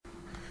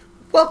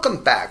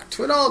Welcome back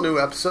to an all-new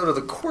episode of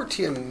the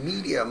Cortium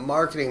Media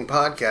Marketing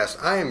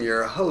Podcast. I am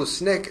your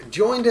host, Nick,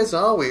 joined as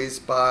always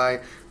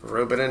by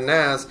Ruben and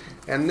Naz.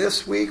 And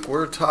this week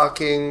we're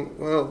talking,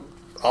 well,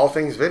 all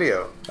things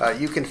video.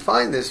 You can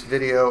find this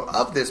video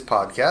of this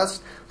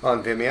podcast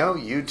on Vimeo,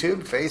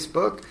 YouTube,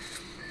 Facebook,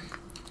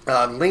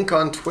 link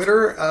on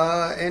Twitter,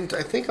 and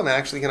I think I'm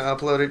actually going to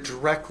upload it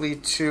directly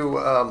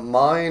to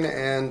mine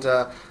and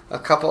a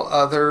couple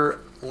other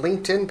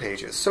LinkedIn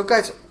pages. So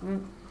guys,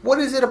 what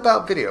is it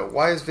about video?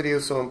 Why is video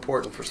so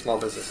important for small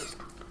businesses?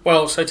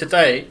 Well, so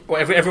today,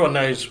 everyone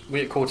knows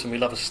we at Cortium, we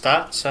love a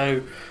stat,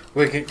 so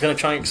we're going to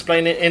try and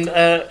explain it in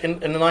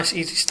a nice,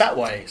 easy stat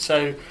way.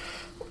 So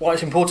why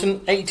it's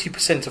important,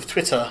 80% of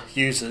Twitter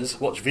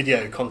users watch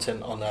video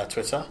content on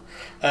Twitter.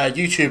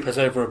 YouTube has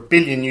over 1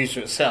 billion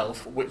users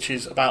itself, which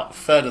is about a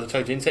third of the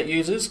total internet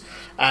users.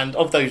 And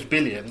of those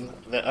billion,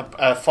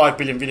 5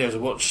 billion videos are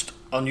watched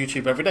on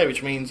YouTube every day,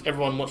 which means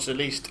everyone watches at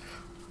least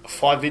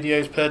 5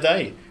 videos per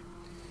day.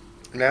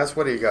 Naz,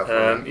 what do you got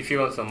for me? If you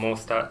want some more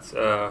stats,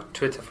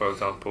 Twitter, for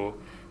example,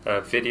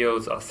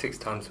 videos are 6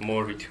 times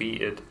more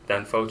retweeted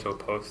than photo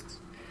posts.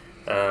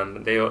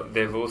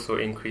 They've also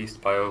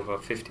increased by over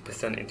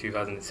 50% in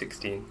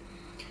 2016.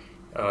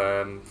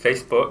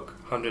 Facebook,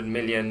 100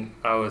 million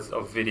hours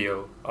of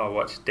video are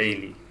watched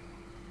daily.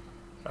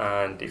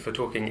 And if we're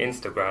talking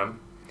Instagram,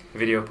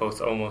 video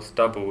posts almost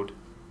doubled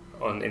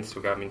on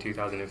Instagram in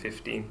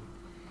 2015.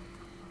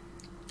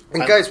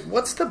 And guys,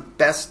 what's the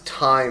best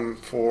time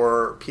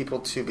for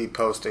people to be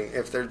posting?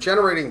 If they're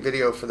generating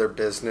video for their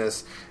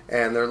business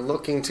and they're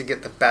looking to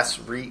get the best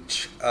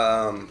reach,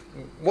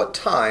 what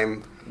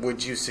time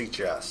would you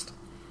suggest?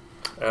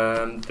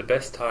 The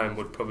best time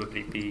would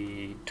probably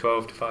be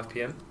 12 to 5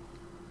 p.m.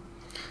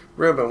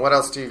 Ruben, what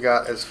else do you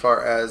got as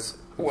far as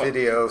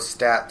video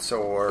stats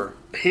or...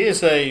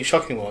 Here's a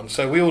shocking one.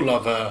 So we all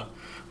love a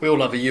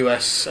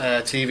US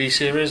TV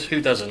series. Who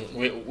doesn't?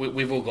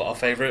 We've all got our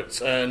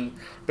favourites.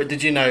 But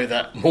did you know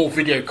that more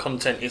video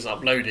content is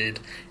uploaded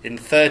in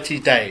 30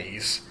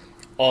 days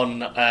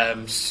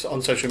on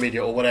social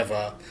media or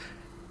whatever,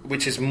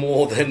 which is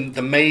more than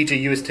the major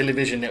US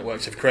television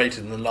networks have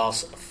created in the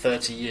last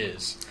 30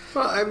 years?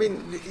 Well, I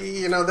mean,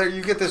 there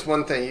you get this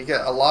one thing. You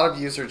get a lot of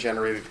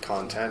user-generated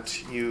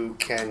content. You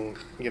can,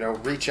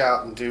 reach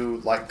out and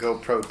do like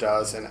GoPro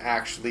does and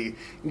actually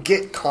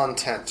get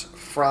content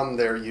from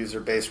their user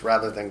base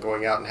rather than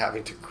going out and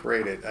having to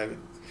create it. I mean,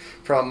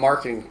 from a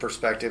marketing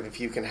perspective, if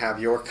you can have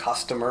your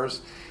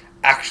customers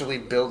actually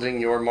building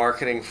your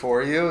marketing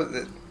for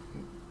you,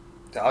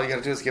 all you got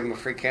to do is give them a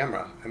free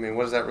camera. I mean,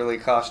 what does that really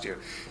cost you?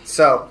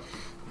 So,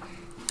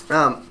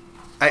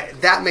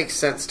 that makes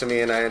sense to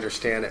me and I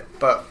understand it.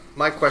 But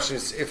my question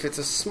is, if it's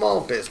a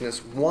small business,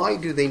 why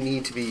do they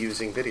need to be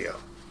using video?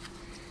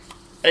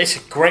 It's a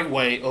great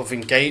way of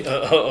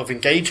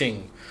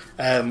engaging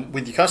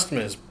with your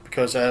customers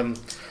because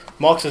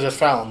marketers have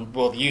found,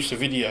 the use of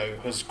video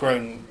has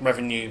grown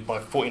revenue by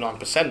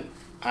 49%,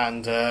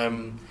 and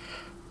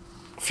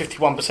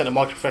 51% of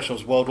marketing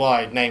professionals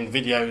worldwide named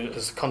video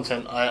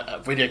content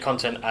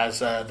as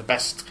the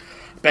best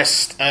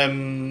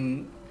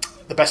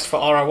for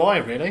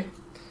ROI, really.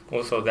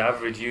 Also, the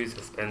average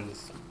user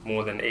spends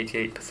more than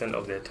 88%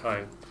 of their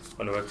time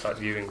on a website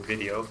viewing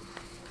video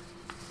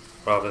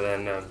rather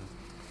than,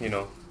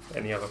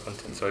 any other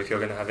content. So if you're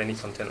going to have any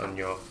content on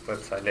your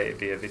website, let it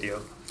be a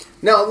video.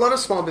 Now, a lot of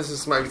small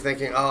businesses might be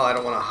thinking, I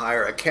don't want to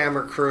hire a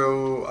camera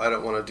crew, I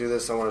don't want to do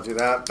this, I want to do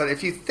that. But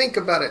if you think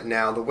about it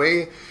now, the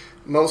way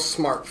most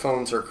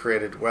smartphones are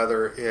created,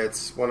 whether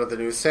it's one of the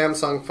new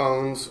Samsung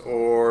phones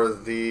or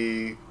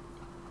the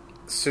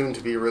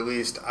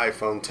soon-to-be-released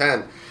iPhone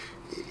 10,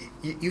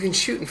 you can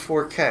shoot in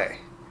 4K.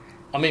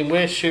 I mean,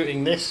 we're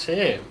shooting this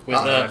here with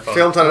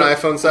filmed on an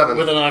iPhone 7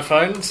 with an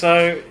iPhone,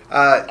 so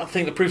I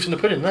think the proof's in the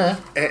pudding there.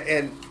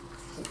 And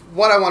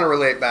what I want to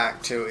relate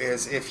back to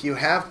is if you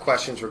have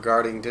questions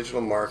regarding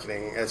digital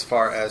marketing as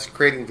far as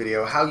creating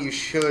video, how you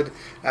should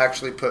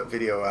actually put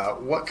video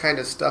out, what kind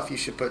of stuff you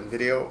should put in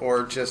video,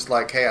 or just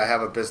like, hey, I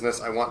have a business,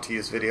 I want to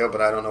use video,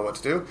 but I don't know what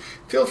to do,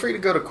 feel free to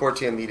go to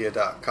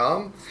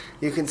cortiummedia.com.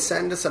 You can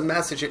send us a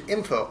message at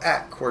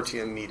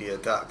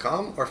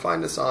info@cortiummedia.com or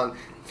find us on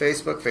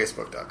Facebook,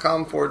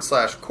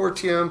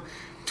 facebook.com/Cortium,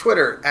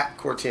 Twitter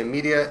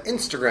 @CortiumMedia,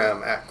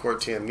 Instagram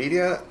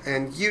 @CortiumMedia,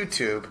 and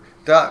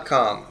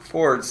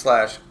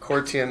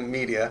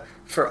YouTube.com/CortiumMedia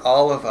for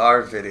all of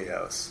our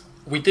videos.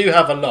 We do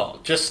have a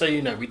lot, just so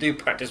you know, we do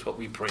practice what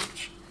we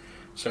preach.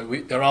 So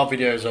there are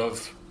videos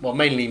of,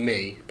 mainly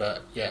me,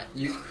 but yeah,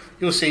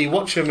 you'll see,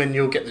 watch them and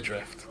you'll get the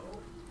drift.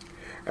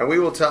 And we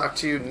will talk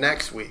to you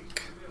next week.